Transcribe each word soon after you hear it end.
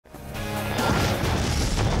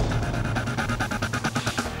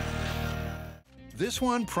This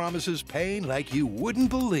one promises pain like you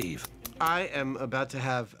wouldn't believe. I am about to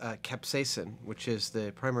have capsaicin, which is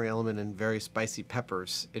the primary element in very spicy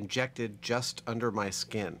peppers, injected just under my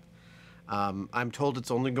skin. I'm told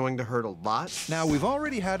it's only going to hurt a lot. Now, we've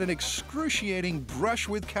already had an excruciating brush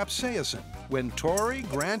with capsaicin when Tori,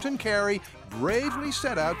 Grant, and Carrie bravely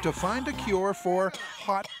set out to find a cure for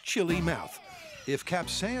hot, chilly mouth. If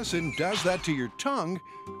capsaicin does that to your tongue,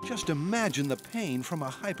 just imagine the pain from a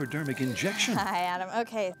hypodermic injection. Hi, Adam.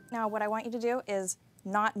 Okay, now what I want you to do is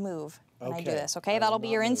not move when I do this, okay? I will That'll be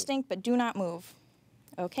your not move. instinct, but do not move.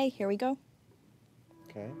 Okay, here we go.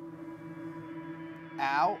 Okay.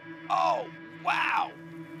 Ow. Oh, wow.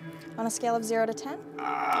 On a scale of 0 to 10?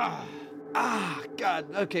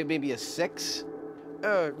 God. Okay, maybe a 6.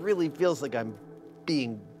 It really feels like I'm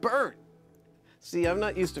being burnt. See, I'm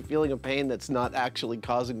not used to feeling a pain that's not actually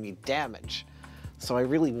causing me damage. So I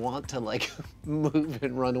really want to, like, move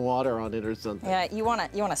and run water on it or something. Yeah, you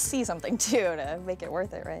wanna see something too to make it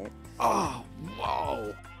worth it, right? Oh,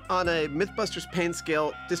 whoa. On a MythBusters pain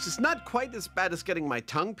scale, this is not quite as bad as getting my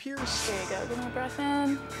tongue pierced. There you go. Get more breath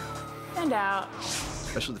in and out.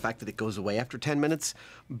 Especially the fact that it goes away after 10 minutes.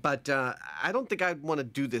 But I don't think I'd want to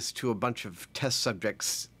do this to a bunch of test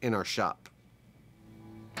subjects in our shop.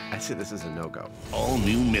 I say this is a no-go. All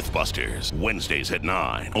new MythBusters, Wednesdays at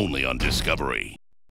 9, only on Discovery.